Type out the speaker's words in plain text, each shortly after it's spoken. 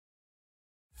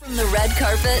From the red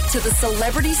carpet to the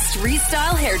celebrity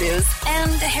street-style hairdos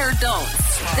and hair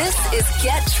don'ts, this is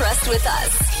Get Trust with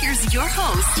Us. Here's your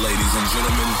host, ladies and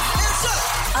gentlemen,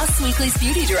 Us Weekly's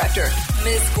beauty director,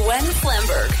 Ms. Gwen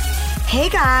Flamberg. Hey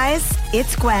guys,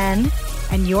 it's Gwen,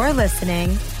 and you're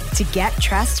listening to Get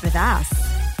Trust with Us.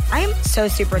 I am so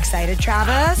super excited,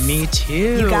 Travis. Me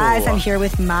too. You guys, I'm here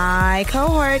with my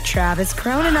cohort, Travis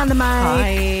Cronin on the mic.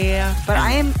 Hi. But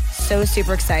I am so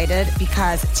super excited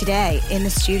because today in the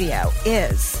studio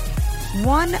is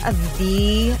one of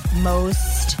the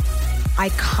most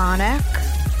iconic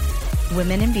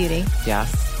women in beauty. Yes.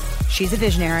 She's a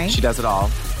visionary. She does it all.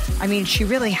 I mean, she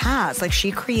really has. Like,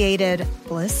 she created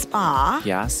Bliss Spa.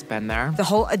 Yes, been there. The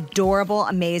whole adorable,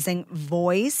 amazing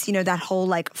voice, you know, that whole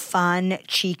like fun,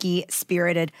 cheeky,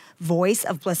 spirited voice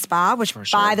of Bliss Spa, which,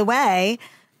 by the way,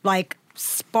 like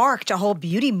sparked a whole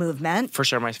beauty movement. For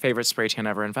sure, my favorite spray tan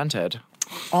ever invented.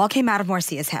 All came out of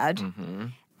Marcia's head. Mm-hmm.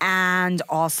 And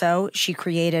also, she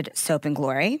created Soap and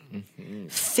Glory. Mm-hmm.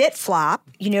 Fit Flop,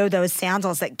 you know, those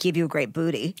sandals that give you a great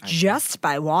booty just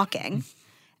by walking.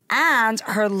 And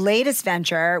her latest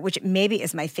venture, which maybe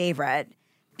is my favorite,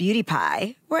 Beauty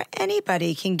Pie, where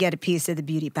anybody can get a piece of the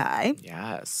beauty pie.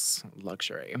 Yes,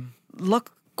 luxury.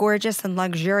 Look gorgeous and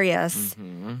luxurious.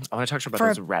 Mm-hmm. I want to talk to you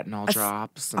about those retinol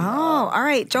drops. And all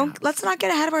right. Let's not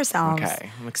get ahead of ourselves. Okay,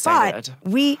 I'm excited.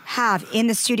 But we have in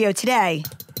the studio today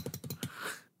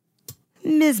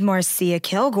Ms. Marcia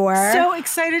Kilgore. So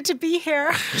excited to be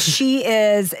here. She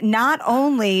is not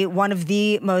only one of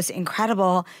the most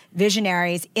incredible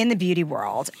visionaries in the beauty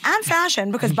world and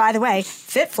fashion, because by the way,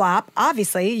 Fit Flop,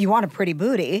 obviously you want a pretty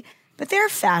booty, but they're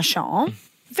fashion.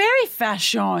 Very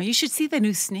fashion. You should see the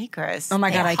new sneakers. Oh my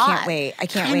God, They're I can't wait. I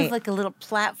can't wait. Kind of like a little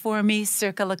platformy,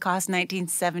 circa Lacoste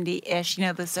 1970-ish, you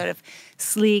know, the sort of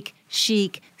sleek,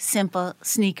 chic, simple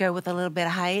sneaker with a little bit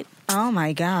of height. Oh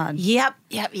my God. Yep.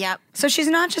 So she's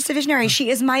not just a visionary. She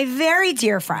is my very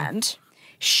dear friend.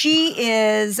 She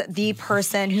is the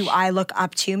person who I look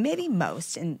up to maybe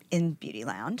most in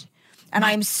Beautyland. And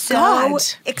I'm so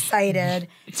excited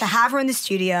to have her in the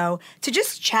studio to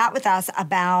just chat with us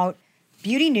about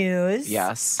beauty news.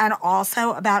 Yes. And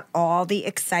also about all the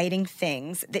exciting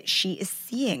things that she is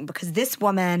seeing, because this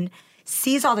woman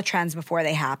sees all the trends before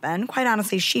they happen. Quite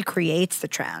honestly, she creates the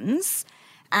trends.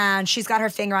 And she's got her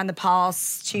finger on the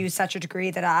pulse to such a degree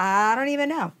that I don't even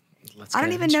know. I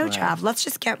don't even know, Trav. Let's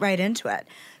just get right into it.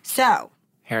 So.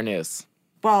 Hair news.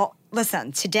 Well,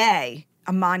 listen, today,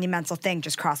 a monumental thing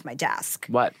just crossed my desk.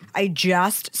 What? I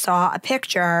just saw a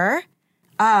picture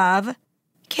of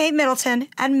Kate Middleton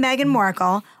and Meghan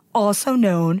Markle, also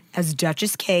known as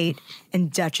Duchess Kate and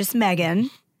Duchess Meghan,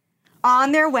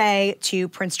 on their way to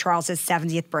Prince Charles's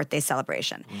 70th birthday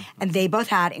celebration. Mm-hmm. And they both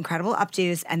had incredible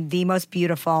updos and the most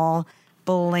beautiful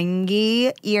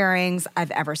blingy earrings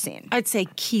I've ever seen. I'd say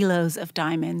kilos of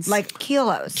diamonds. Like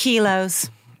kilos. Kilos.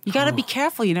 You got to be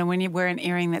careful, you know, when you wear an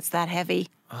earring that's that heavy.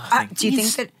 Do you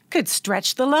think that could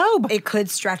stretch the lobe? It could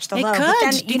stretch the it lobe. Could. But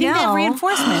then, you think they have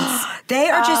reinforcements? They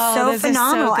are just so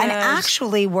phenomenal. So and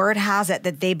actually, word has it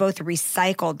that they both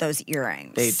recycled those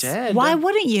earrings. They did. Why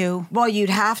wouldn't you? Well, you'd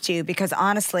have to, because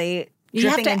honestly, you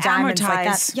have dripping to in diamonds amortize. like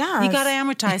that. Yeah, you got to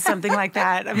amortize something like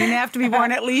that. I mean, they have to be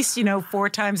worn at least, 4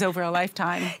 times over a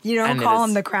lifetime. You don't call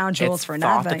them the crown jewels for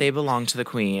nothing. It's thought that they belong to the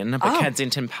Queen, but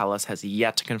Kensington Palace has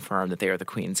yet to confirm that they are the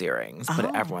Queen's earrings,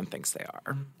 but everyone thinks they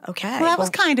are. Okay. Well, that was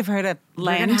kind of her to We're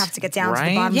land. going to have to get down to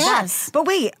the bottom yes. of that. But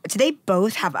wait, do they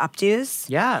both have updos?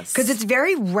 Yes. Because it's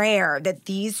very rare that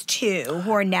these two,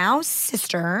 who are now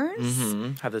sisters,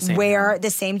 have the same wear hair.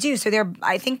 the same do. So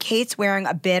I think Kate's wearing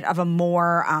a bit of a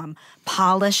more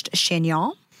polished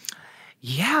chignon.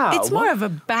 Yeah. It's more of a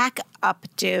back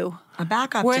updo. A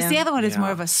back updo. Whereas the other one is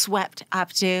more of a swept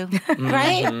updo,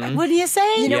 right? Wouldn't you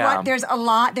say? You know what? There's a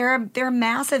lot. There are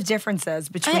massive differences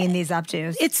between these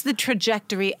updos. It's the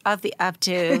trajectory of the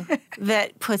updo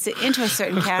that puts it into a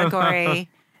certain category.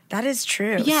 That is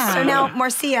true. Yeah. So now,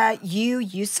 Marcia, you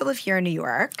used to live here in New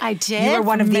York. I did. You were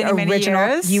one of the many original.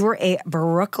 years. You were a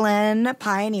Brooklyn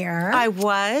pioneer. I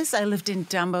was. I lived in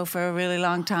Dumbo for a really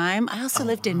long time. I also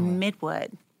lived in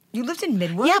Midwood. You lived in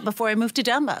Midwood? Yeah, before I moved to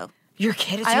Dumbo. You're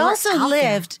kidding. I also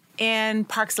lived in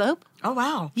Park Slope. Oh,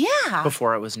 wow. Yeah.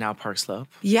 Before it was now Park Slope.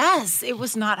 Yes, it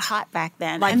was not hot back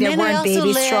then. Like and there then weren't I also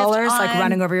baby lived strollers like on-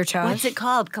 running over your toes? What's it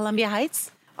called? Columbia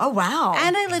Heights? Oh, wow.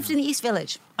 And I lived in East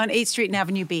Village on 8th Street and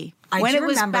Avenue B. I when do it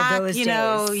was remember back, those you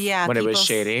know, days. yeah. When it was people-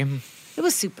 shady. It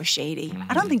was super shady.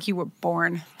 I don't think you were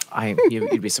born.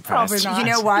 You'd be surprised. Probably not.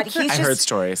 You know what? He's I just heard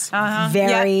stories.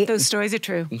 very, Yeah, those stories are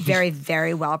true. very,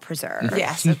 very well preserved.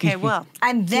 Yes. Okay. Well.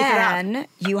 And keep it up. then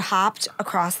you hopped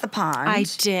across the pond. I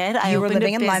did. I You were opened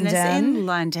living a in business London. in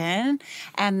London,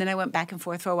 and then I went back and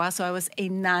forth for a while. So I was a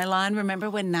nylon. Remember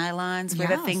when nylons were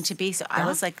the thing Yes. to be? So I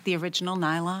was like the original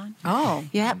nylon. Oh.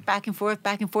 Yeah, back and forth,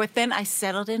 back and forth. Then I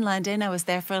settled in London. I was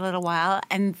there for a little while,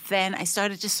 and then I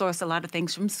started to source a lot of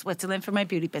things from Switzerland for my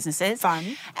beauty businesses.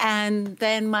 Fun. And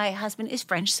then my husband is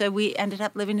French, so we ended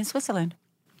up living in Switzerland.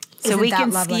 So Isn't we that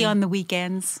can lovely? ski on the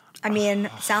weekends. I mean,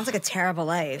 sounds like a terrible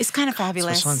life. It's kind of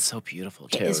fabulous. Switzerland's so beautiful,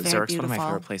 too. is very Zurich's one of my beautiful.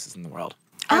 favorite places in the world.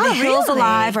 Are the hills really?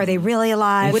 alive? Are they really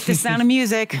alive? With the sound of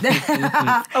music.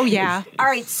 Oh, yeah. All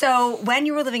right, so when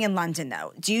you were living in London,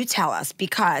 though, do you tell us,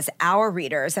 because our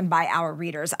readers, and by our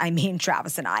readers, I mean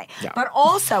Travis and I, Yeah. but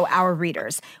also our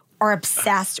readers are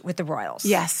obsessed with the royals.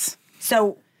 Yes.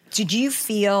 So did you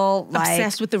feel like...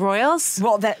 Obsessed with the royals?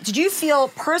 Well, did you feel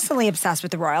personally obsessed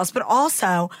with the royals, but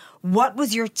also what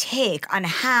was your take on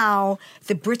how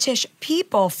the British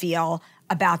people feel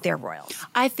about their royals?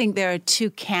 I think there are two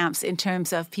camps in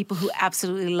terms of people who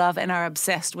absolutely love and are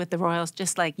obsessed with the royals,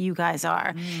 just like you guys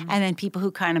are, and then people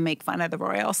who kind of make fun of the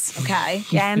royals. Okay.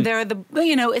 Yeah, and there are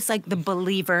it's like the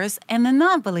believers and the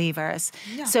non-believers.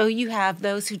 Yeah. So you have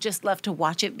those who just love to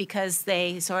watch it because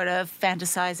they sort of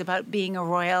fantasize about being a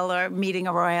royal or meeting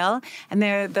a royal, and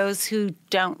there are those who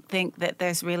don't think that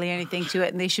there's really anything to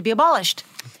it and they should be abolished.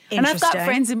 And I've got Interesting.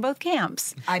 friends in both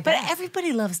camps. I But bet.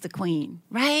 everybody loves the queen,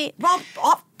 right? Well,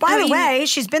 by I the mean- way,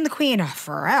 she's been the queen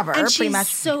forever, And pretty she's much.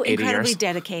 so 80 incredibly years.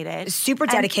 dedicated. Super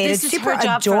And dedicated, this is super her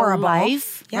job adorable. For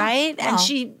life, Yeah. right? Well. And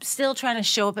she's still trying to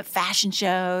show up at fashion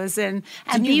shows and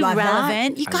Didn't you be love that?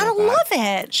 relevant. You I gotta love love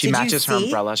that. it. She Did you matches her see?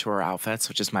 umbrella to her outfits,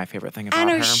 which is my favorite thing about And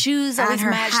her her. shoes And always her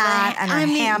match hat the and her I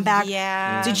mean, handbag.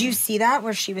 Yeah. Did you see that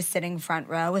where she was sitting front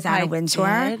row with Anna I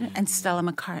Wintour? did. And Stella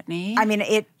McCartney. I mean,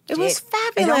 it was It almost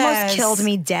fabulous. killed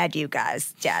me dead, you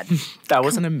guys. Dead. That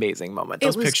was an amazing moment. It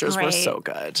Those was pictures were great. so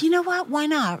good. You know what? Why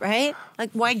not, right? Like,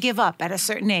 why give up at a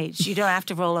certain age? You don't have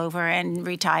to roll over and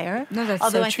retire. No, that's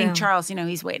Although so I think true. Charles,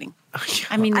 he's waiting.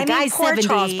 I mean, the I mean, guy's poor 70.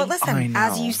 Charles. But listen, I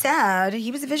as know. you said,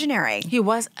 he was a visionary. He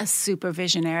was a super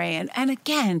visionary. And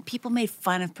again, people made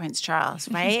fun of Prince Charles,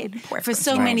 right? For Prince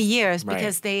so Charles. many years Right.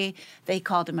 because they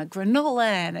called him a granola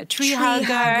and a tree hugger.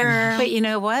 hugger. But you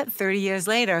know what? 30 years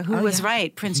later, who was yeah.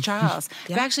 right? Prince Charles.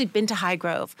 Yeah. I've actually been to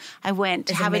Highgrove. I went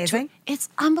to Is it have amazing? It's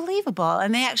unbelievable.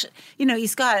 And they actually,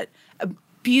 he's got a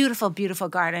beautiful, beautiful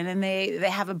garden, and they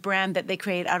have a brand that they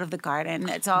create out of the garden.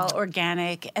 It's all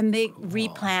organic, and they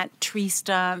replant tree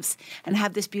stumps and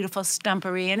have this beautiful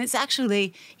stumpery. And it's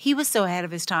actually, he was so ahead of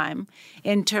his time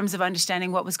in terms of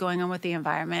understanding what was going on with the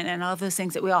environment and all those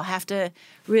things that we all have to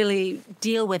really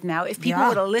deal with now. If people Yeah.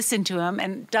 would have listened to him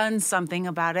and done something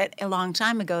about it a long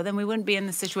time ago, then we wouldn't be in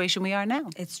the situation we are now.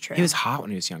 It's true. He was hot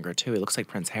when he was younger, too. He looks like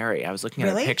Prince Harry. I was looking at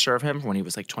Really? a picture of him when he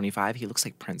was like 25. He looks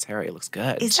like Prince Harry. He looks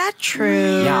good. Is that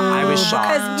true? Yeah, I was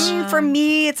shocked. Because for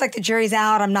me, it's like the jury's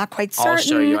out. I'm not quite certain I'll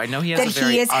show you. I know he has that a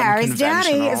very he is Harry's daddy,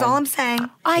 is unconventional- all I'm saying.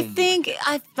 I think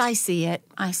I see it.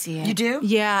 I see it. You do?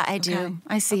 Yeah, I do. Okay.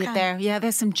 I see Okay. it there. Yeah,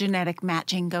 there's some genetic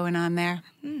matching going on there.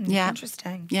 Yeah.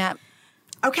 Interesting. Yeah.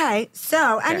 Okay,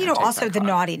 so, and Yeah, you know, take also that the thought.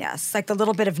 naughtiness, like the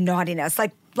little bit of naughtiness.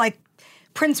 Like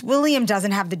Prince William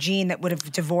doesn't have the gene that would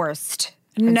have divorced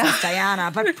Princess Diana,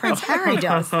 but Prince Harry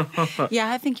does.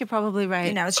 Yeah, I think you're probably right.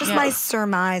 You know, it's just Yeah. my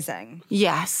surmising.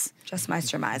 Yes. Just my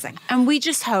surmising. And we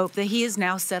just hope that he is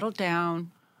now settled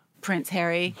down, Prince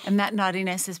Harry, and that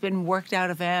naughtiness has been worked out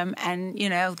of him, and,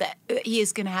 that he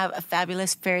is going to have a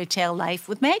fabulous fairy tale life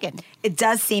with Meghan. It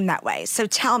does seem that way. So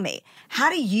tell me, how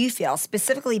do you feel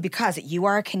specifically because you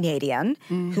are a Canadian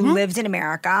who lived in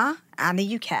America and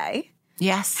the UK?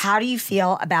 Yes. How do you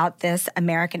feel about this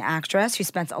American actress who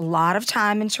spent a lot of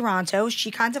time in Toronto?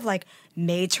 She kind of like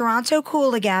made Toronto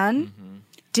cool again.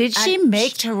 Did she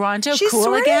make Toronto She cool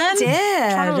sort again? of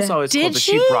did. Toronto was always cool, Did but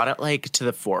she? she brought it like to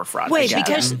the forefront. Wait, again.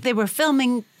 because they were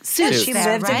filming Suits She there,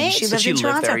 lived right? in, she So lived she in lived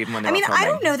Toronto. there even when they I were mean, I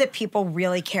don't filming. know that people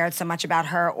really cared so much about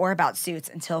her or about Suits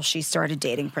until she started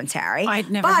dating Prince Harry. I'd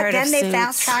never but heard of then they Suits.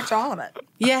 fast-tracked all of it.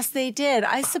 Yes, they did.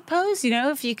 I suppose,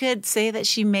 if you could say that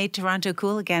she made Toronto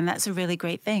cool again, that's a really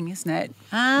great thing, isn't it?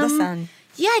 Listen.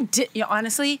 Yeah,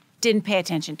 honestly, didn't pay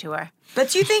attention to her.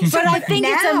 But do you think? But I think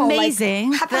now, it's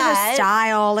amazing how about that- her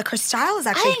style? Like her style is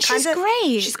actually I think she's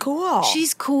great. She's cool.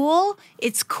 She's cool.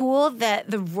 It's cool that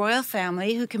the royal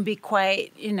family, who can be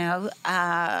quite,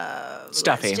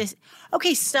 Stuffy.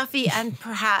 Stuffy and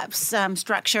perhaps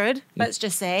structured, let's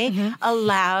just say,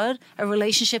 allowed a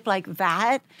relationship like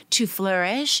that to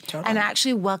flourish and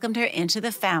actually welcomed her into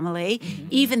the family,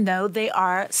 even though they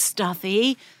are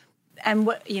stuffy. And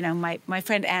my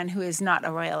friend Anne, who is not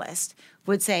a royalist,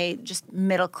 would say just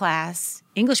middle class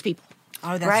English people.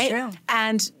 Oh, that's right? true.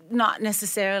 And not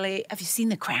necessarily. Have you seen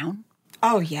The Crown?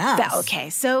 Oh, yes. Okay,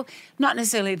 so not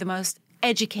necessarily the most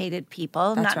educated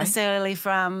people, That's not right. necessarily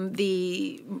from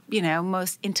the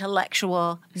most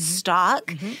intellectual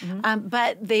stock,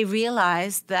 but they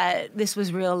realized that this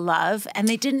was real love, and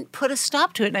they didn't put a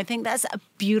stop to it. And I think that's a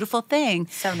beautiful thing.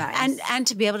 So nice. And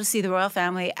to be able to see the royal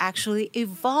family actually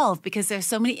evolve, because there's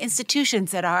so many institutions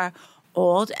that are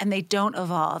old and they don't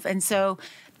evolve, and so.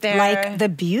 Like the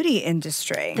beauty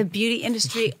industry. The beauty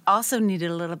industry also needed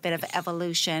a little bit of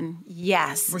evolution.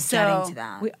 Yes. We're getting to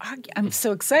that. We are. I'm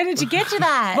so excited to get to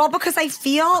that. Well, because I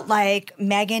feel like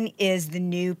Meghan is the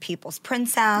new people's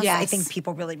princess. Yes. I think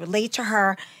people really relate to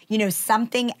her.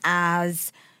 Something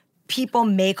as people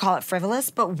may call it frivolous,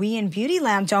 but we in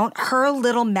Beautyland don't. Her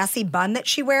little messy bun that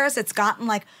she wears, it's gotten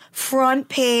like front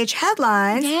page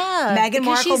headlines. Yeah, Meghan because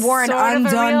Markle she's wore an sort of a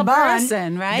undone real bun.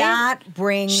 person, right? That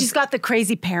brings. She's got the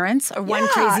crazy parents, or one Yeah,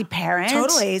 crazy parent.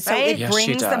 Totally. So right? it Yes, she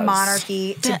brings the does.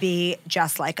 monarchy to be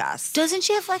just like us. Doesn't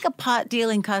she have like a pot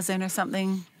dealing cousin or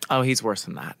something? Oh, he's worse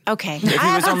than that. Okay. If he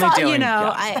was only dealing,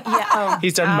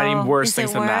 He's done many worse Is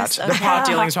things it than worse? that. The Okay. pot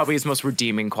dealing is probably his most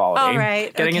redeeming quality. Oh,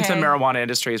 right. Getting into the Okay. marijuana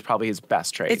industry is probably his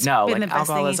best trait. It's No, been like the best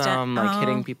thing he's alcoholism, done. like Oh.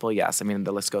 hitting people. Yes, I mean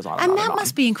the list goes on. And on that and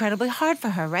must on. be incredibly hard for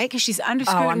her, right? Because she's under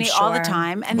scrutiny all the sure.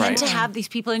 time. And then Right. to have these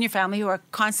people in your family who are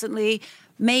constantly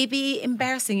maybe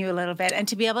embarrassing you a little bit, and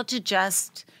to be able to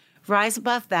just rise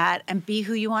above that and be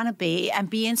who you want to be and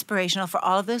be inspirational for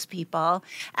all of those people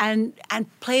and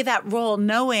play that role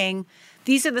knowing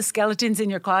these are the skeletons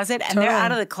in your closet and they're Totally.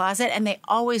 out of the closet and they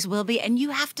always will be. And you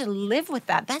have to live with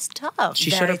that. That's tough. She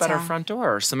Very showed up at her tough. front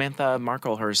door. Samantha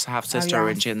Markle, her half sister, Oh,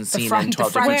 yeah. and she hadn't The seen front, in 12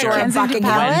 the front different door Where? of years. Kensington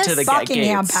Buckingham, Went to the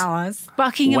Buckingham gates. Palace.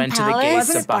 Buckingham Went to the Palace. gates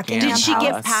Wasn't of it Buckingham Buckingham Did she get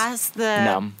Palace? past the?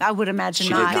 No. I would imagine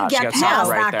She did not. not. Get She got past stopped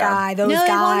right that there. guy, those No, they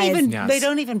guys. won't even. Yes. They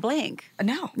don't even blink.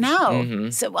 No. No.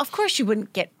 So of course she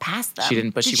wouldn't get past them. She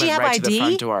didn't, but Did she went have right ID? to the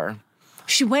front door.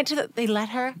 She went to the. They let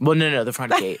her. Well, no, the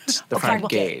front gate. The front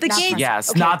gate. The gate. Yes,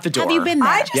 Okay. not the door. Have you been there?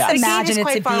 I just Yes. The gate imagine is it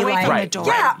quite to far be away like, from Right. the door.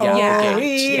 yeah, Yeah, oh, the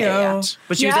gate. yeah.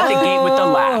 But she was at the gate with the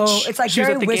latch. It's like She was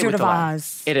very at the gate Wizard with of the latch.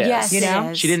 Oz. It is. Yes, You know?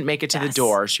 it is. She didn't make it to the Yes.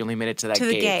 door. She only made it to that To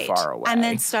the gate far away. and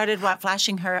then started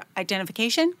flashing her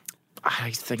identification.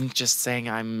 I think just saying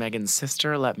I'm Meghan's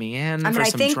sister, let me in I mean, for I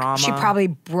some think drama. she probably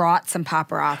brought some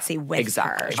paparazzi with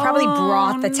Exactly. her. She probably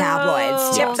brought the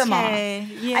tabloids, tipped them off. Okay.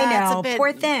 Yeah, I it's a know, bit-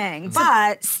 poor thing.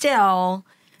 But still,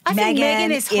 I think Meghan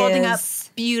is holding up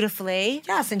is beautifully.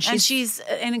 Yes, and she's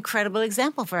an incredible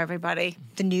example for everybody.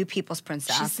 the new people's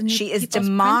princess. She's the new She is people's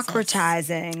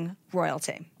democratizing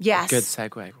royalty. Yes. Good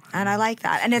segue. And I like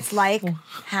that. And it's like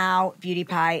how Beauty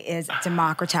Pie is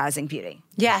democratizing beauty.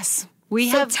 Yes. We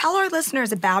So have. tell our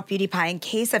listeners about Beauty Pie in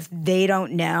case if they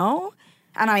don't know.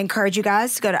 And I encourage you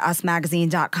guys to go to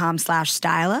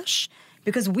usmagazine.com/stylish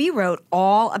because we wrote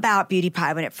all about Beauty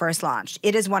Pie when it first launched.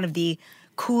 It is one of the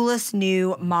coolest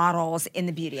new models in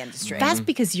the beauty industry. That's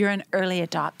because you're an early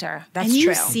adopter. That's and you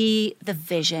true. see the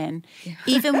vision,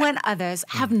 even when others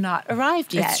have not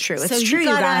arrived yet. It's true. It's So true, you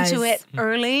you got guys. onto it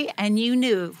early, and you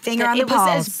knew Finger that on the it was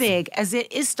pulse. as big as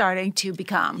it is starting to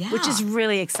become, which Yeah. is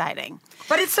really exciting.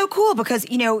 But it's so cool because,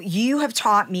 you know, you have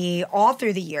taught me all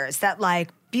through the years that like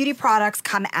beauty products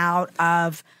come out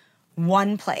of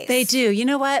one place. They do. You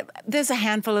know what? There's a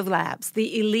handful of labs,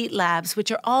 the elite labs,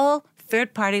 which are all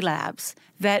third-party labs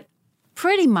that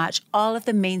pretty much all of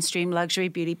the mainstream luxury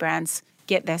beauty brands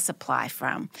get their supply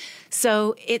from.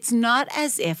 So it's not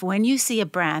as if when you see a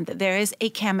brand that there is a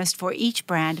chemist for each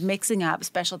brand mixing up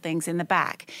special things in the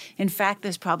back. In fact,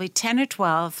 there's probably 10 or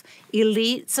 12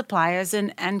 elite suppliers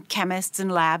and chemists and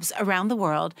labs around the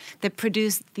world that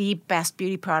produce the best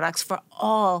beauty products for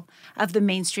all of the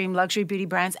mainstream luxury beauty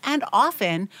brands and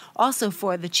often also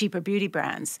for the cheaper beauty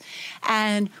brands.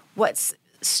 And what's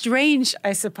strange,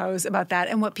 I suppose, about that,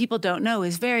 and what people don't know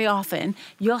is very often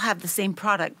you'll have the same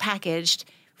product packaged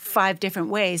 5 different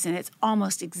ways, and it's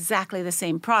almost exactly the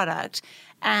same product.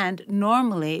 And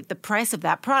normally, the price of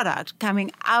that product coming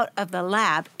out of the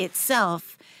lab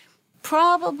itself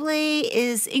probably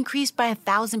is increased by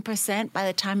 1,000% by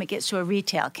the time it gets to a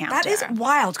retail counter. That is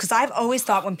wild, because I've always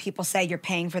thought when people say you're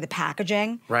paying for the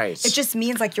packaging, Right. it just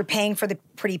means like you're paying for the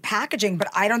pretty packaging, but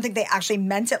I don't think they actually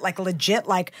meant it like legit,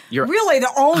 like You're- really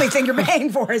the only thing you're paying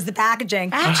for is the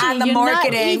packaging Actually, and the you're not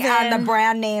marketing and even- the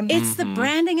brand name. It's the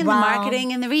branding and Wow. the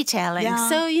marketing and the retailing. Yeah.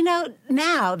 So,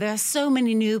 now there are so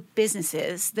many new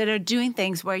businesses that are doing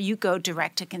things where you go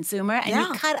direct to consumer and you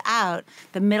Yeah. cut out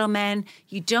the middlemen.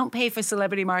 You don't pay for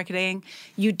celebrity marketing.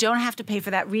 You don't have to pay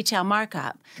for that retail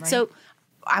markup. So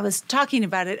I was talking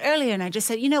about it earlier and I just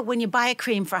said, when you buy a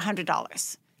cream for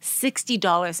 $100,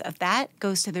 $60 of that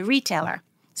goes to the retailer.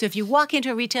 So if you walk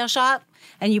into a retail shop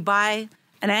and you buy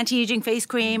an anti-aging face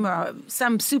cream or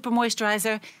some super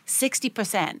moisturizer,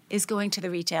 60% is going to the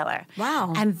retailer.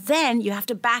 Wow. And then you have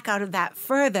to back out of that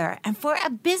further. And for a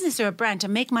business or a brand to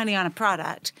make money on a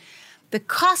product, the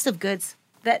cost of goods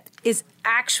that is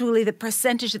actually the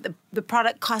percentage that the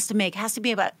product costs to make has to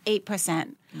be about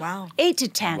 8%. Wow. 8 to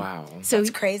 10. Wow. So That's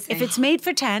crazy. if it's made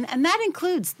for 10, and that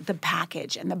includes the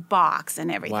package and the box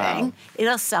and everything, Wow.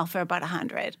 it'll sell for about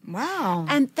 100. Wow.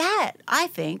 And that, I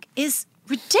think, is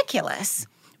ridiculous.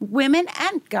 Women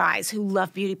and guys who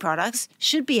love beauty products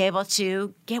should be able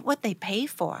to get what they pay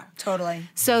for. Totally.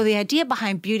 So the idea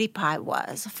behind Beauty Pie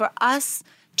was for us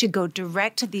to go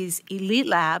direct to these elite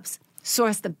labs,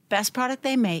 source the best product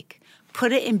they make,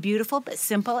 put it in beautiful but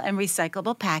simple and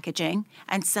recyclable packaging,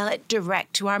 and sell it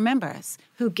direct to our members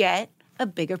who get a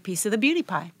bigger piece of the beauty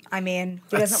pie. I mean,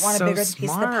 who That's doesn't want so a bigger piece of the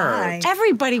smart. pie?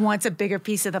 Everybody wants a bigger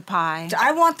piece of the pie.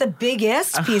 I want the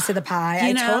biggest piece of the pie.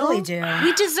 I totally do.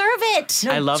 We deserve it.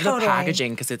 I love Totally. the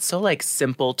packaging because it's so like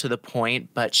simple to the point,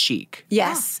 but chic.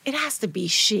 Yes, it has to be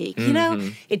chic.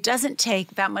 It doesn't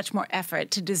take that much more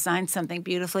effort to design something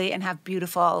beautifully and have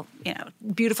beautiful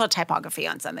typography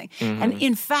on something. And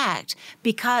in fact,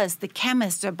 because the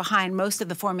chemists are behind most of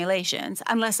the formulations,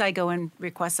 unless I go and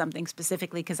request something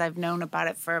specifically because I've known about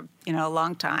it for, a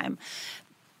long time,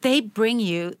 they bring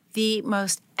you the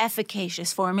most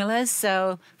efficacious formulas.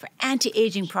 So for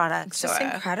anti-aging products, It's just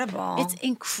incredible. It's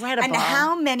incredible. And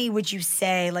how many would you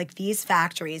say, like these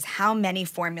factories, how many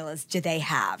formulas do they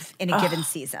have in a given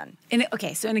season?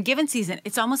 So in a given season,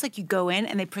 it's almost like you go in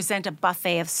and they present a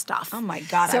buffet of stuff. Oh my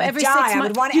God, So I would every die. 6 I would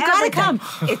months, want you gotta everything.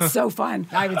 come. It's so fun.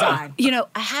 I would die.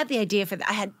 I had the idea for that.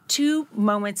 I had 2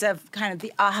 moments of kind of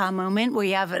the aha moment where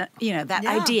you have that Yeah.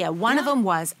 idea. One of Yeah. them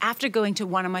was after going to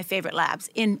one of my favorite labs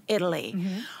in Italy.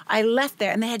 I left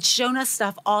there and they had shown us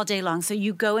stuff all day long. So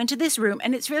you go into this room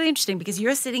and it's really interesting because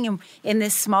you're sitting in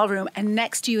this small room and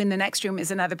next to you in the next room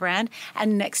is another brand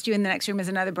and next to you in the next room is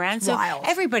another brand. So Wild.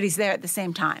 everybody's there at the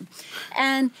same time.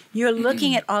 And you're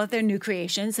looking at all of their new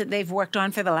creations that they've worked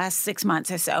on for the last 6 months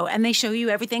or so. And they show you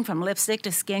everything from lipstick to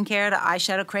skincare to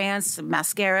eyeshadow crayons to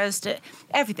mascaras to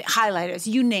everything, highlighters,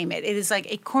 you name it. It is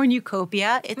like a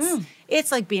cornucopia.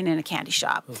 It's like being in a candy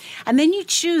shop. And then you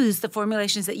choose the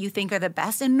formulations that you think are the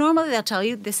best. And normally they'll tell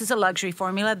you this is a luxury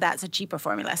formula, that's a cheaper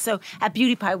formula. So at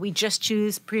Beauty Pie, we just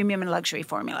choose premium and luxury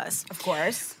formulas. Of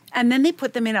course. And then they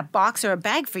put them in a box or a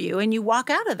bag for you and you walk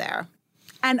out of there.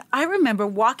 And I remember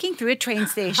walking through a train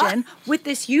station with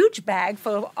this huge bag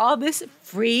full of all this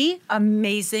free,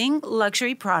 amazing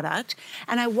luxury product.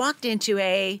 And I walked into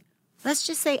let's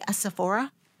just say a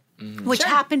Sephora, which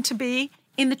happened to be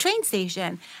in the train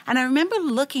station. And I remember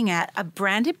looking at a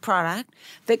branded product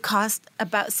that cost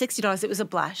about $60. It was a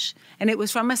blush. And it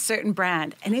was from a certain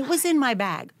brand. And it was in my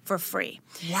bag for free.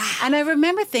 Wow. And I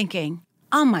remember thinking,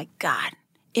 oh my God,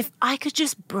 if I could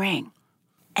just bring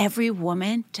every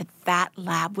woman to that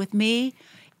lab with me,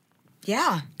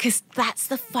 Yeah. because that's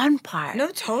the fun part. No,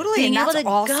 totally. Being and that's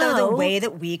able to also the go way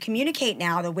that we communicate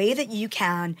now, the way that you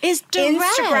can is direct.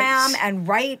 Instagram and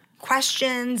write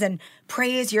questions and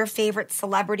praise your favorite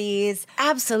celebrities.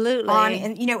 Absolutely.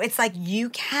 And it's like you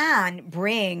can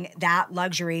bring that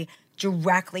luxury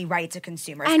directly right to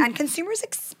consumers. And consumers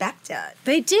expect it.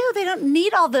 They do. They don't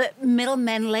need all the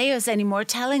middlemen layers anymore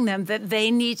telling them that they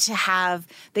need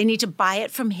to buy it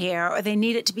from here or they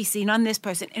need it to be seen on this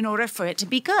person in order for it to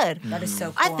be good. That is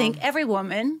so cool. I think every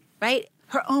woman, right,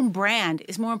 her own brand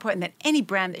is more important than any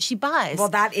brand that she buys. Well,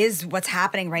 that is what's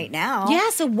happening right now. Yeah,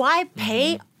 so why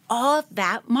pay all of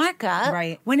that markup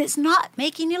when it's not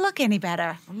making you look any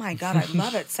better? Oh my God, I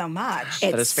love it so much.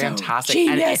 That is so fantastic.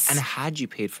 genius. And had you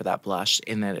paid for that blush,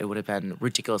 in that it would have been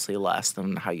ridiculously less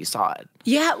than how you saw it.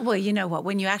 Yeah, well, you know what?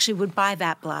 When you actually would buy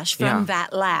that blush from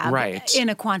that lab in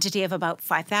a quantity of about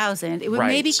 5,000, it would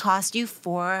maybe cost you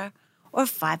 $4 or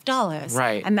 $5.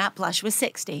 Right. And that blush was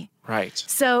 $60. Right.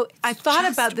 So I thought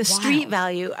about the street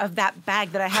value of that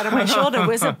bag that I had on my shoulder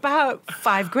was about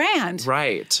 $5,000.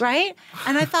 Right. Right?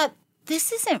 And I thought,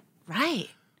 this isn't right.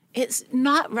 It's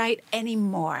not right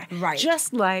anymore. Right.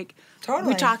 Just like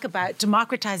Totally. we talk about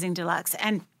democratizing deluxe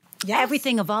and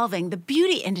everything evolving, the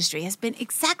beauty industry has been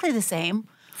exactly the same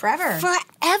Forever.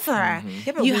 Forever.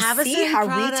 Yeah, but you we have a see certain how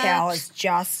product retail is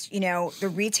just,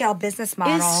 the retail business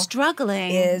model is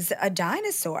struggling. is a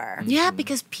dinosaur. Yeah,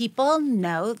 because people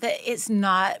know that it's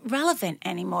not relevant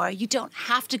anymore. You don't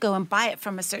have to go and buy it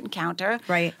from a certain counter,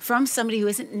 Right. from somebody who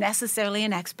isn't necessarily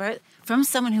an expert, from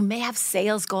someone who may have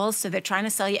sales goals, so they're trying to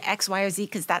sell you X, Y, or Z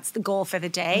because that's the goal for the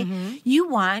day. You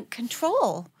want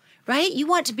control, right? You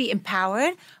want to be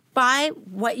empowered by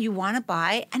what you want to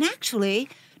buy and actually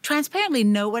transparently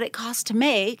know what it costs to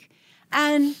make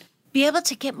and be able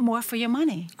to get more for your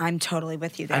money. I'm totally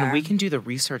with you there. And we can do the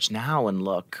research now and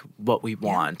look what we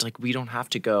want. Like, we don't have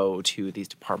to go to these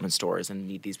department stores and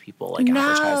need these people No,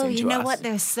 advertising to you know us. what?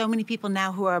 There's so many people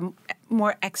now who are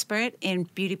more expert in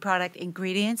beauty product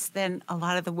ingredients than a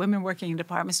lot of the women working in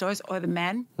department stores or the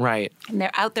men. Right. And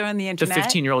they're out there on the The internet.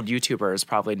 15-year-old YouTubers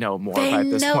probably know more They by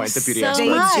this know point, the beauty so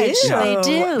experts. much. They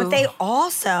do. But they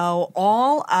also,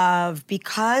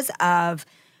 because of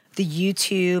the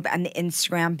YouTube and the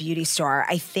Instagram beauty store,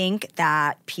 I think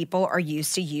that people are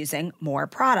used to using more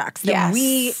products than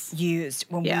we used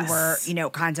when we were,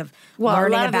 kinds of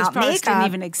learning a lot of those about products makeup. didn't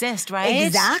even exist, right?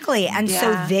 Exactly. And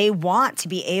so they want to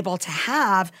be able to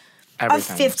have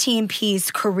Everything. a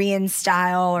 15-piece Korean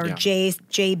style or Yeah.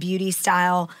 J beauty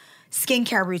style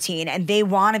skincare routine, and they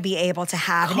want to be able to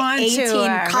have an 18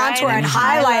 Contour, contour right? and And highlighter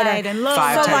highlight and look.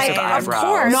 5 so types like of of eyebrows.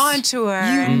 course Contour.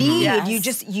 you need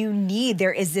Yes. you need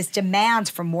there is this demand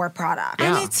for more product.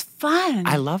 Yeah. And it's fun.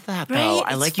 I love that, though. Right?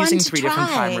 I It's like fun using to 3 different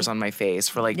try. primers on my face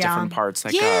for different parts,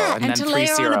 and and then to 3 layer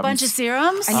serums. on a bunch of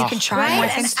serums. And you can try more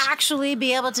right? things. And actually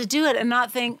be able to do it and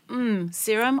not think,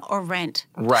 serum or rent.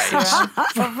 Right.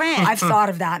 For rent. I've thought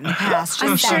of that in the past. I'm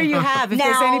just sure saying. you have. If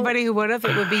there's Now- anybody who would have,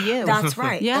 it would be you. That's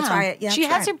right. Yeah. That's right. Yeah, she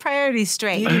that's has right. her priorities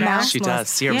straight. Beauty You know? maximalist. She does.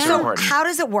 Serums So are important. how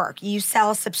does it work? You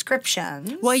sell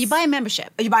subscriptions. Well, you buy a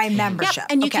membership. You buy a membership. Yep,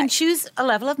 and you Okay. can choose a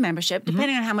level of membership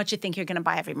depending on how much you think you're going to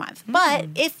buy every month. But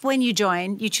if when you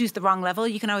join, you choose the wrong level,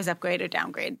 you can always upgrade or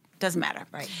downgrade. Doesn't matter.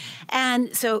 Right.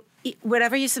 And so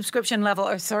whatever your subscription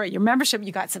level, your membership,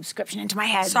 you got subscription into my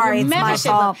head. Sorry, Your it's my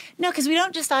membership fault. level- No, because we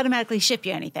don't just automatically ship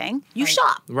you anything. You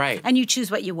shop. Right. And you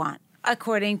choose what you want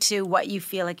according to what you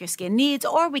feel like your skin needs,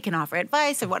 or we can offer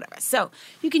advice or whatever. So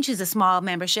you can choose a small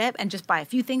membership and just buy a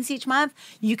few things each month.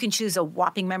 You can choose a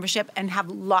whopping membership and have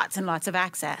lots and lots of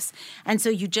access. And so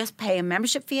you just pay a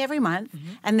membership fee every month,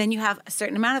 and then you have a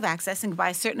certain amount of access and buy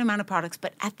a certain amount of products,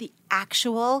 but at the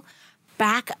actual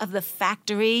back of the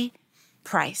factory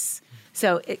price.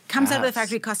 So it comes out of the Yes.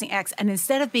 factory costing X, and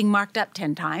instead of being marked up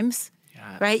 10 times,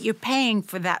 right? You're paying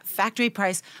for that factory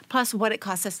price plus what it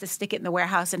costs us to stick it in the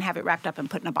warehouse and have it wrapped up and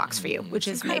put in a box for you, which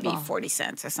is maybe 40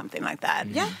 cents or something like that.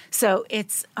 Yeah. So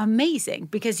it's amazing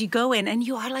because you go in and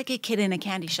you are like a kid in a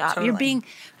candy shop. Totally.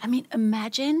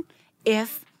 Imagine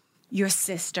if your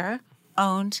sister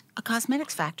owned a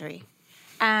cosmetics factory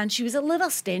and she was a little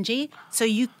stingy, so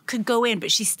you could go in,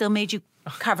 but she still made you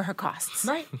cover her costs.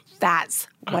 Right. That's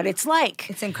what it's like.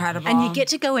 It's incredible. And you get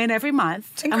to go in every month.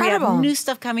 It's And we incredible. have new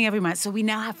stuff coming every month. So we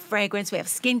now have fragrance, we have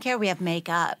skincare, we have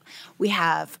makeup, we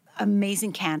have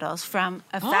amazing candles from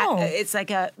it's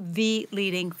like the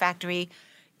leading factory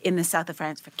in the south of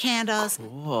France for candles.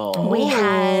 Cool. We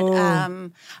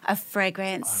had a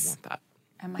fragrance. I want that.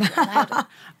 Am I allowed?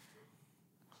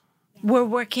 We're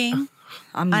working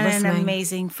I'm on listening. an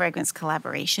amazing fragrance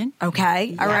collaboration.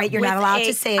 Okay. All right. You're not allowed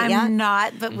to say it yet. I'm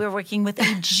not, but we're working with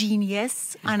a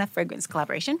genius on a fragrance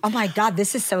collaboration. Oh my God,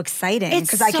 this is so exciting It's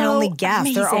because I can so only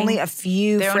guess. There are amazing. only a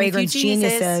few There are only a few fragrance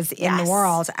geniuses geniuses. in the Yes.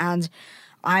 world, and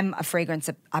I'm a fragrance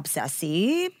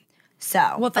obsessee.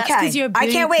 So, Well, that's okay. because you're a I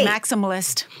beauty can't wait.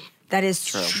 maximalist. That is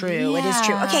true. It is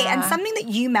true. Okay, and Yeah. something that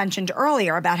you mentioned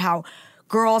earlier about how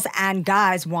girls and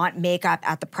guys want makeup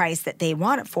at the price that they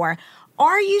want it for.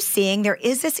 Are you seeing there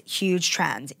is this huge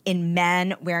trend in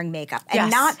men wearing makeup and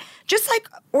Yes. not just like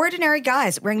ordinary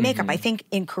guys wearing makeup? I think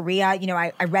in Korea,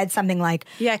 I read something like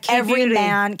every K-beauty.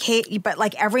 man, but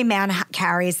like every man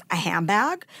carries a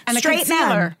handbag, And a straight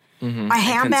concealer. men, a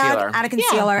handbag concealer. and a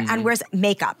concealer, and wears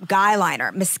makeup, guy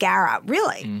liner, mascara.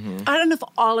 Really? I don't know if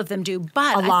all of them do,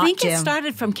 but A lot I think do. it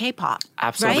started from K-pop.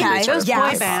 Absolutely. Right? Okay. Those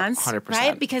Yes. boy bands, 100%.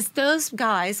 right? Because those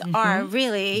guys are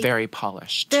really Very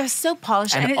polished. they're so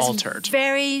polished And and, it's altered.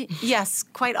 very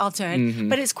quite altered,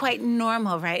 but it's quite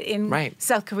normal, right? In Right.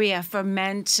 South Korea for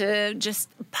men to just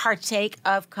partake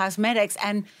of cosmetics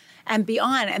and and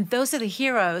beyond. And those are the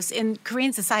heroes. In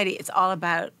Korean society, it's all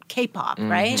about K-pop,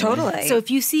 right? Totally. So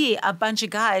if you see a bunch of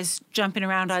guys jumping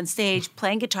around on stage,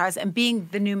 playing guitars, and being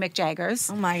the new Mick Jaggers.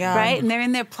 Oh, my God. Right? And they're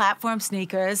in their platform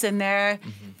sneakers, and they're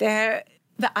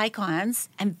the icons,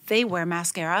 and they wear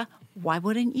mascara. Why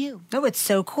wouldn't you? No, it's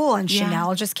so cool. And Yeah.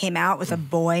 Chanel just came out with a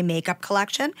boy makeup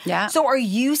collection. Yeah. So have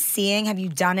you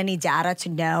done any data to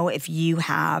know if you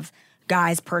have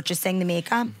guys purchasing the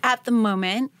makeup? At the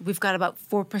moment, we've got about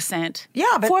 4%. Yeah,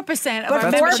 but 4% of but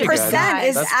our 4% membership is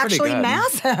That's pretty actually good.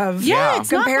 massive. Yeah, it's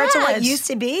not compared to what bad. used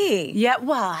to be. Yeah,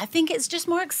 well, I think it's just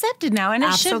more accepted now, and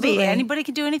it should Absolutely. be. Anybody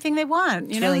can do anything they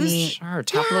want. You know, really who's- neat. Sure,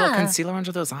 tap a little Yeah. concealer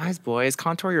under those eyes, boys.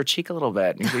 Contour your cheek a little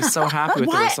bit. You'll be so happy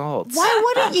with the results. Why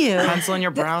wouldn't you? Pencil in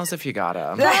your brows if you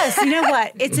gotta. Plus, you know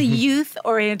what? It's a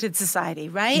youth-oriented society,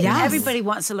 right? Yes. Everybody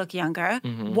wants to look younger.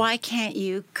 Why can't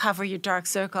you cover your dark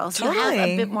circles? You have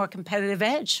Totally. a bit more competitive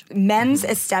edge. Men's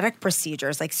aesthetic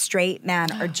procedures, like straight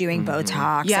men are doing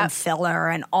Botox Yep. and filler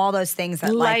and all those things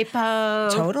that like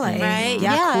Lipo. Totally. Right?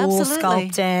 Yeah, cool absolutely.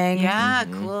 sculpting. Yeah,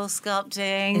 cool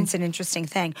sculpting. It's an interesting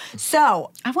thing.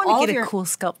 So I want all to of get your- a cool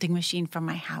sculpting machine for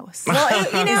my house. Well,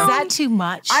 you know, Is that too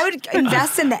much? I would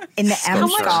invest in the M much-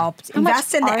 Sculpt. how much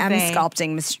Invest in the are M they?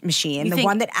 Sculpting machine, the think-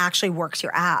 one that actually works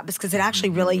your abs, because it actually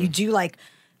really you do like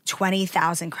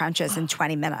 20,000 crunches in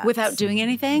 20 minutes. Without doing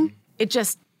anything, it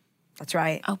just, That's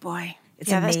right. oh boy. It's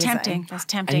yeah, amazing. that's tempting. That's And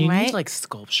tempting, you right? need like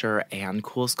sculpture and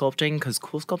cool sculpting because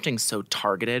cool sculpting is so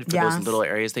targeted for Yes. those little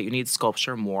areas that you need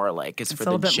sculpture more like is for a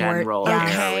the little bit more- general yeah.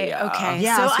 Okay, area. okay.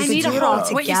 Yeah, so so I you need could a do it all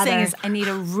whole. What you're saying together. is, I need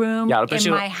a room Yeah, I'll bet in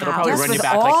you my it'll probably house. run you with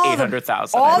back all like the-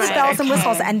 800,000. all the Right. bells and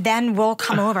whistles, Okay. and then we'll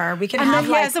come over. We can And have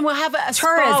then, like yes, and we'll have a spa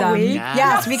tourism. week.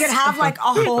 Yes, we could have like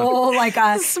a whole like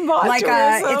a Spa like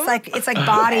tourism. it's like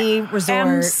body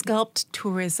resort. Sculpt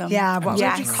tourism. Yeah, what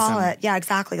yes. would you call it? Yeah,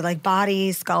 exactly. Like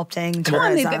body sculpting Come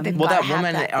on, tourism. they've Well, gotta that have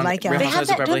woman that. on Like, Real They have Housewives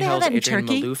that- of Beverly don't they have Hills, that in Adrienne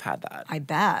Turkey? Maloof had that. I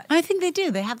bet. I think they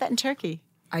do. They have that in Turkey.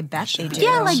 I bet they do.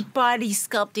 Yeah, like body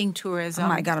sculpting tourism. Oh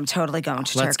my God, I'm totally going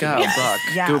to Let's Turkey. go. Book.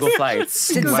 Yes. Google flights.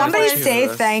 Did When somebody do say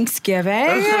this?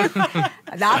 Thanksgiving?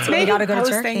 That's when you got to go to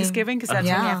Post Turkey. Thanksgiving because that's when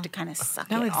you Yeah. have to kind of suck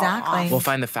No, it exactly. all off. We'll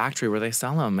find the factory where they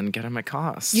sell them and get them at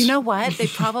cost. You know what? They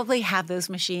probably have those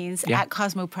machines Yeah. at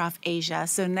Cosmoprof Asia.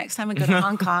 So next time I go to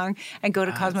Hong Kong and go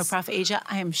to Cosmoprof Asia,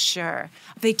 I am sure.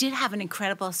 They did have an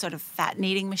incredible sort of fat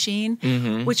kneading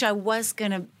machine, which I was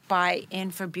going to buy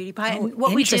in for Beauty Pie. And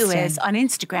what we do interesting. is on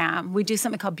Instagram, we do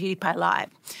something called Beauty Pie Live.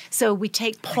 So we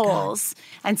take polls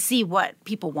and see what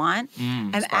people want.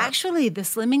 And actually the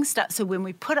slimming stuff, so when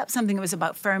we put up something that was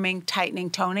about firming, tightening,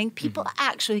 toning, people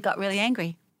actually got really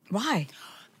angry. Why?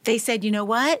 They said, you know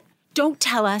what? Don't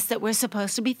tell us that we're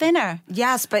supposed to be thinner.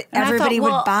 Yes, but And I everybody thought,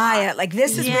 would well, buy it. Like,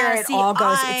 this is yeah, where it see, all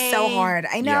goes. It's so hard.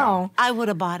 I know. I would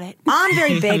have bought it. I'm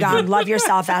very big on love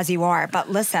yourself as you are. But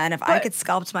listen, if I could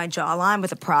sculpt my jawline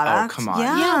with a product. come on.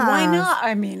 Yeah, why not?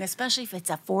 I mean, especially if it's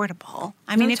affordable.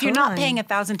 I mean, if you're not totally. paying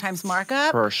 1,000 times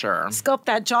markup, For sure. sculpt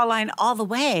that jawline all the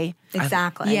way.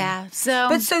 Exactly. Yeah. So,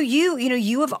 But so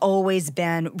you have always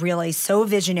been really so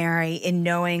visionary in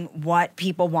knowing what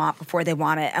people want before they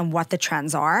want it and what the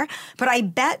trends are. But I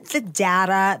bet the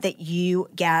data that you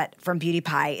get from Beauty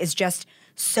Pie is just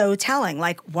so telling.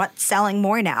 Like, what's selling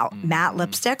more now, matte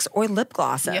lipsticks or lip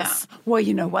glosses? yeah. Well,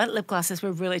 you know what? Lip glosses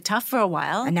were really tough for a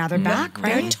while. And now they're back,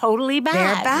 right? They're totally back.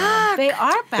 They're back. They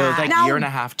are back. There was like Now- a year and a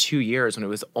half, 2 years when it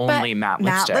was only matte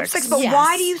Matte lipsticks. lipsticks. But Yes.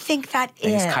 why do you think that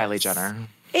is? Thanks, Kylie Jenner.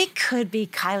 It could be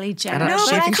Kylie Jenner. No,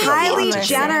 but I Kylie think listen,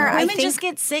 Jenner, I Women think- just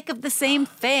get sick of the same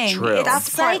thing. True. It's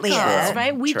That's partly cycles, it.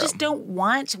 right? We True. just don't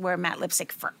want to wear matte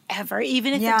lipstick forever,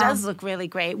 even if Yeah. it does look really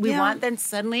great. We Yeah. want then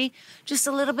suddenly just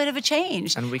a little bit of a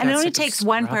change. And we it got only sick of takes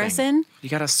one scrubbing. person. You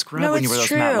got to scrub No, when you wear it's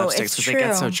those matte true. lipsticks It's because they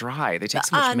get so true. dry. They take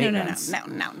so much No, maintenance.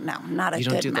 not a You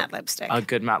don't good do matte the, lipstick. A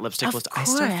good matte lipstick. Of I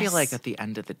still feel course. like at the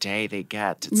end of the day they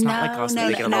get. It's not like us that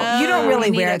they get a no. little. You don't really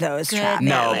You need wear a those, good Travis.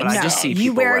 No, but I just see You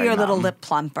people wear your wearing little them. lip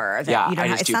plumper. That Yeah, you don't I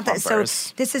have, just it's do not that. plumpers.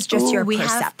 So this is just Ooh, your we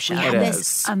perception. Have It this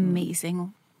is.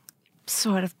 amazing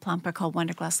sort of plumper called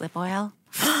Wonder Gloss Lip Oil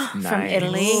from Nice.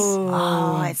 Italy.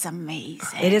 Oh, it's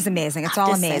amazing. It is amazing. It's I'll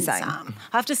all have to send amazing. some.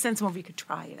 I'll have to send some over. You could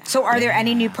try it out. So, are there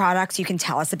any new products you can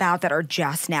tell us about that are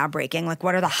just now breaking? Like,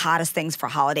 what are the hottest things for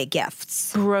holiday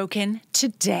gifts? Broken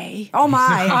today. Oh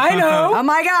my! I know. Oh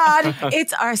my God!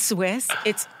 It's our Swiss.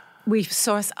 We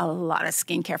source a lot of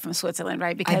skincare from Switzerland,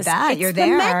 right? Because bet. it's You're the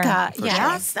there. Mecca. For Yeah,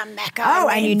 sure. it's the Mecca. Oh,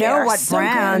 I and mean, you know they're what so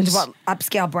brand? good. What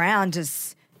upscale brand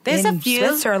is There's in a few.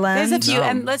 Switzerland? There's a few, No.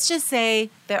 and let's just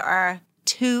say there are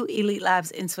 2 Elite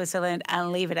Labs in Switzerland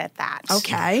and leave it at that.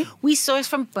 Okay. We source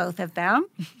from both of them.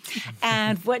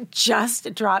 And what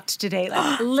just dropped today,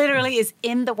 like literally is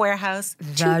in the warehouse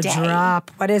today. The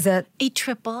drop. What is it? A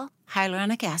triple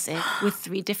hyaluronic acid with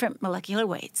 3 different molecular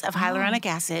weights of hyaluronic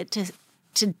acid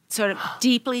to sort of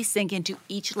deeply sink into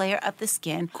each layer of the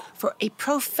skin for a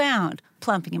profound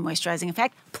plumping and moisturizing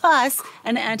effect, plus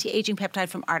an anti-aging peptide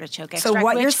from artichoke extract. So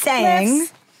what you're saying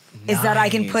lifts is that I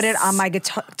can put it on my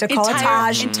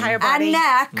decolletage entire body, and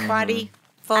neck body,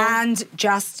 full. and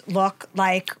just look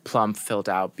like Plump, filled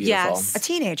out, beautiful. Yes. a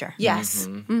teenager. Yes.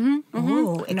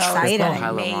 Ooh, exciting.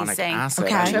 Hyaluronic Amazing. acid.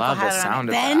 Okay. I Triple love the sound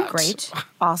of Then- that. Great.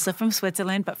 Also from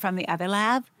Switzerland, but from the other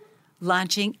lab,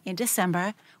 launching in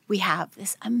December, we have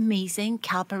this amazing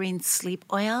calparine sleep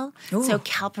oil. So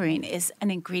calparine is an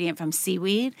ingredient from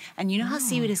seaweed. And you know how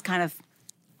seaweed is kind of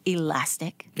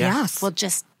elastic? Yes. Well,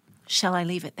 just, shall I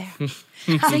leave it there?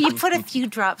 So you put a few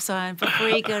drops on before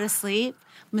you go to sleep,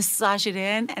 massage it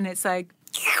in, and it's like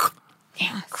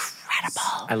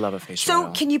incredible. I love a facial So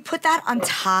oil. can you put that on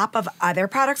top of other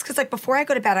products? Because like before I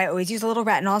go to bed, I always use a little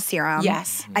retinol serum.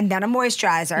 Yes. And then a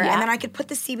moisturizer. Yeah. And then I could put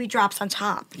the seaweed drops on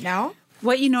top, no?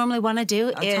 What you normally want to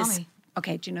do tell is, me.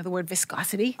 okay, do you know the word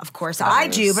viscosity? Of course I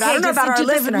do, but I don't know just about our to the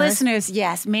listeners. listeners,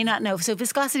 yes, may not know. So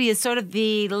viscosity is sort of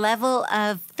the level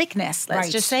of thickness, let's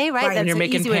Right. just say, right? Right. When That's you're an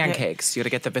making easy way to do it. pancakes, you got to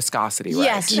get the viscosity right.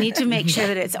 Yes, you need to make sure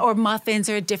that it's, or muffins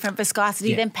are a different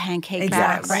viscosity than pancake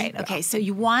batter. Exactly. Right, okay, so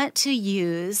you want to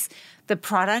use the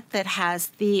product that has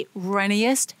the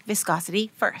runniest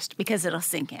viscosity first because it'll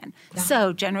sink in.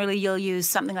 So generally you'll use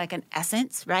something like an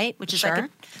essence, right? Which is Sure.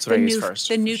 like That's what I use first,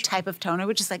 the for new sure. type of toner,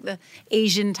 which is like the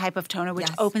Asian type of toner, which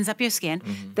Yes. opens up your skin.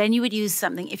 Then you would use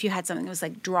something, if you had something that was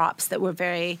like drops that were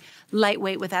very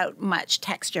lightweight without much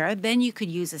texture, then you could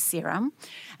use a serum.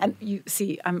 And you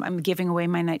see, I'm giving away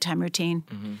my nighttime routine.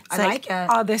 It's I like it.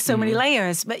 Oh, there's so many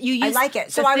layers, but you use I like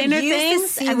it. So the I would thinner use the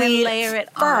things and then seaweed layer it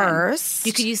first. on.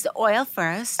 You could use the oil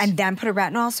first. And then put a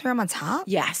retinol serum on top?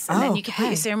 yes, and then you could put your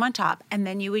Okay. serum on top, and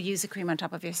then you would use a cream on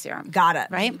top of your serum. Got it.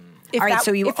 Right? All right,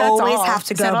 so you if that's always all, have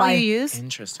to is go that all by- you use?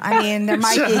 Interesting. I mean, there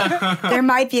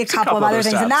might be a couple of couple other of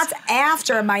things, and steps. that's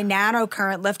after my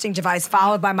nanocurrent lifting device,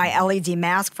 followed by my LED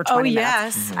mask for 20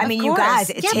 minutes. yes. I of mean, you course. guys,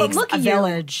 it Yeah, but takes look a at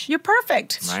village. You're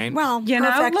perfect. Right? Well, You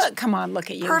perfect. know, look, come on, look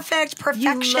at you. Perfect. You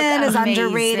Perfection look is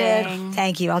underrated. amazing.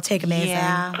 Thank you. I'll take amazing.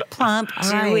 Yeah, plump,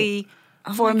 All right. dewy,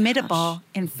 Oh my formidable.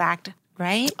 In fact,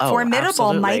 right? Oh, Formidable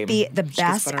absolutely. might be the She gets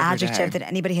best better every adjective day. that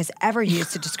anybody has ever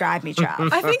used to describe me,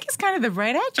 Trav. I think it's kind of the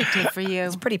right adjective for you.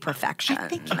 It's pretty perfection. I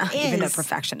think it Even though is.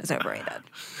 perfection is overrated.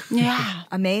 Yeah.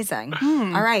 Amazing.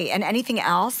 All right. And anything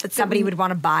else that somebody would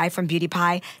want to buy from Beauty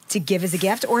Pie to give as a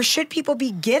gift? Or should people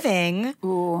be giving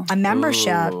a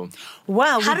membership? Ooh.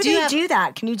 Well, How we do they have, do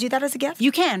that? Can you do that as a gift?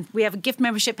 You can. We have a gift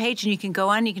membership page, and you can go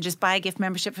on. You can just buy a gift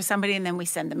membership for somebody, and then we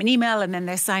send them an email, and then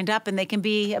they're signed up, and they can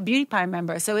be a Beauty Pie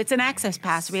member. So it's an access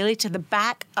pass, really, to the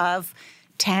back of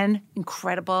 10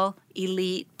 incredible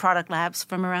elite product labs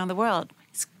from around the world.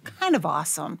 It's kind of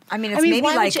awesome. I mean, it's maybe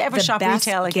why like would you ever the shop best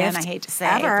retail again? I gift hate to say.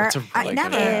 ever. It's a really never.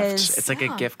 good gift. is. It's like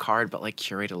a gift card, but like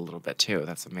curated a little bit too.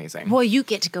 That's amazing. Well, you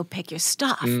get to go pick your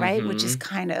stuff, right? Which is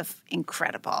kind of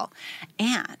incredible.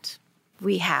 And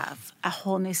we have a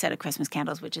whole new set of Christmas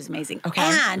candles, which is amazing. Okay.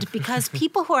 And because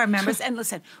people who are members, and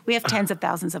listen, we have tens of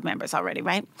thousands of members already,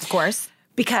 right? Of course.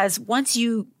 Because once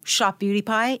you shop Beauty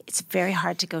Pie, it's very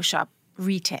hard to go shop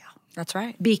retail That's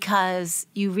right. because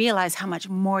you realize how much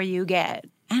more you get.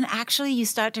 And actually, you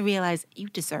start to realize you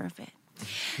deserve it.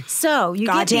 So you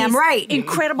get Goddamn these right.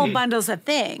 incredible bundles of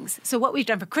things. So what we've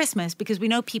done for Christmas, because we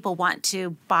know people want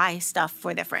to buy stuff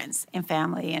for their friends and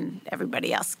family and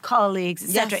everybody else, colleagues,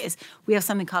 etc., Yes. is we have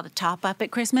something called a top up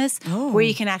at Christmas, where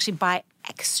you can actually buy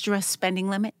extra spending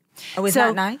limit. Oh, is So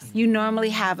that nice? you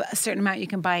normally have a certain amount you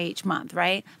can buy each month,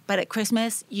 right? But at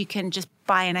Christmas, you can just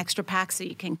buy an extra pack so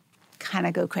you can kind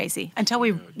of go crazy until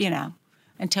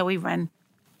we run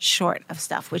short of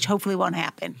stuff, which hopefully won't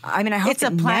happen. I mean, I hope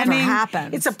it never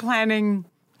happens. It's a planning.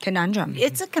 Conundrum.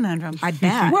 It's a conundrum. I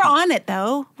bet. We're on it,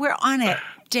 though. We're on it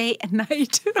day and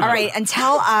night. All right. And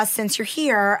tell us, since you're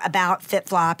here, about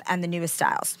FitFlop and the newest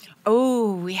styles.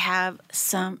 Oh, we have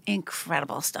some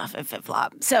incredible stuff at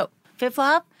FitFlop. So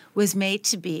FitFlop was made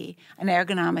to be an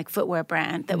ergonomic footwear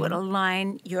brand that would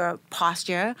align your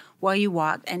posture while you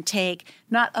walk and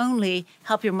not only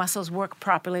help your muscles work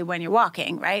properly when you're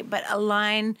walking, right, but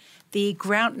align the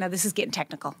ground. Now, this is getting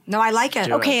technical. No, I like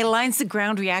it. Okay, it aligns the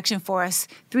ground reaction for us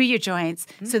through your joints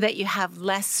so that you have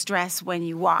less stress when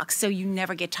you walk, so you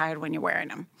never get tired when you're wearing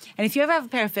them. And if you ever have a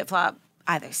pair of FitFlop,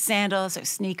 either sandals or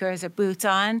sneakers or boots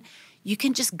on, you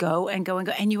can just go and go and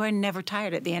go, and you are never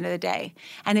tired at the end of the day.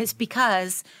 And it's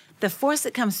because the force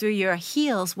that comes through your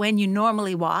heels when you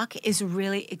normally walk is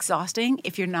really exhausting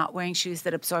if you're not wearing shoes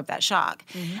that absorb that shock.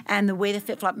 And the way the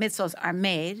FitFlop midsoles are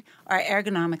made are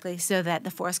ergonomically so that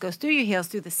the force goes through your heels,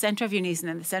 through the center of your knees and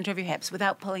then the center of your hips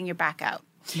without pulling your back out.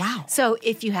 Wow. So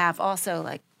if you have also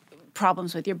like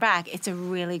problems with your back, it's a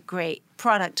really great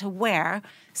product to wear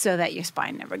so that your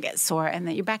spine never gets sore and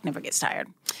that your back never gets tired.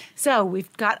 So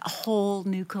we've got a whole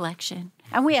new collection.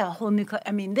 And we have a whole new,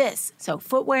 so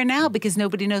footwear now because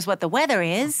nobody knows what the weather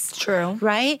is. True.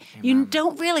 Right? You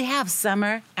don't really have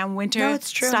summer and winter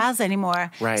styles anymore.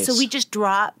 Right. So we just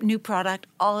drop new product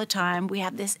all the time. We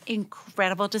have this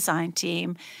incredible design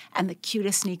team and the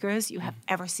cutest sneakers you have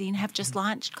ever seen have just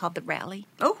launched called the Rally.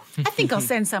 Oh. I think I'll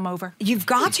send some over. You've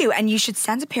got to, and you should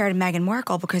send a pair to Meghan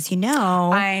Markle because I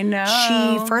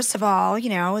know. She, first of all,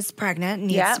 is pregnant and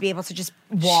needs to be able to just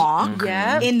walk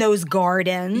Yep. in those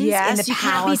gardens, Yes, in the you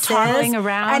can't be palaces, toddling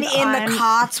around and in on- the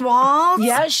Cotswolds.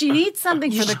 Yeah, she needs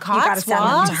something for the You gotta send them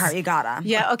Cotswolds. to her. You gotta.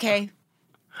 Yeah, okay.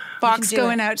 Box do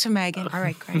going it. out to Meghan. All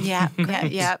right, great. Yeah.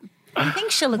 I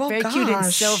think she'll look very cute in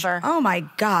silver. Oh my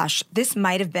gosh, this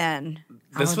might have been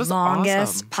This our was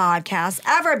longest awesome. podcast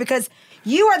ever because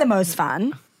you are the most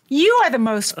fun. You are the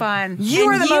most fun. You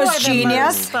are the most genius.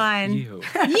 Most fun. You.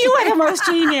 You are the most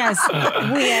genius. We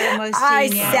are the most I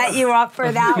genius. set you up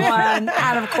for that one,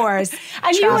 and of course,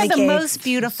 And you are Charlie the Cake. most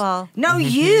beautiful. No,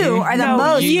 you are the No,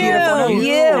 most you. beautiful. No,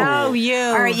 you. No, you.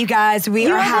 All right, you guys, we You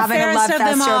are are the having a love fairest of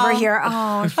them fest over all. here.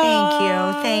 Oh,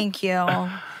 thank you.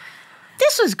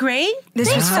 This was great. This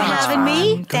Thanks was for so much having fun.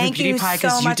 me. Thank Beauty you Pie, so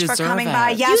 'cause you much for deserve coming it. by.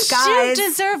 Yes, guys. You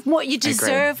deserve more. You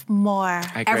deserve more. I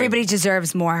agree. Everybody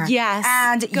deserves more. Yes.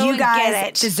 And Go you and guys get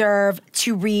it. deserve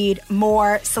to read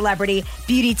more celebrity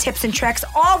beauty tips and tricks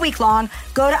all week long.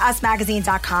 Go to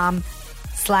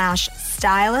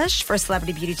usmagazine.com/stylish for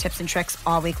celebrity beauty tips and tricks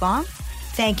all week long.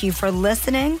 Thank you for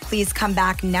listening. Please come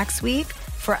back next week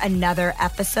for another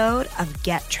episode of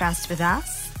Get Dressed with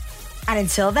Us. And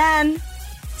until then,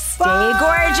 stay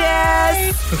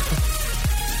gorgeous.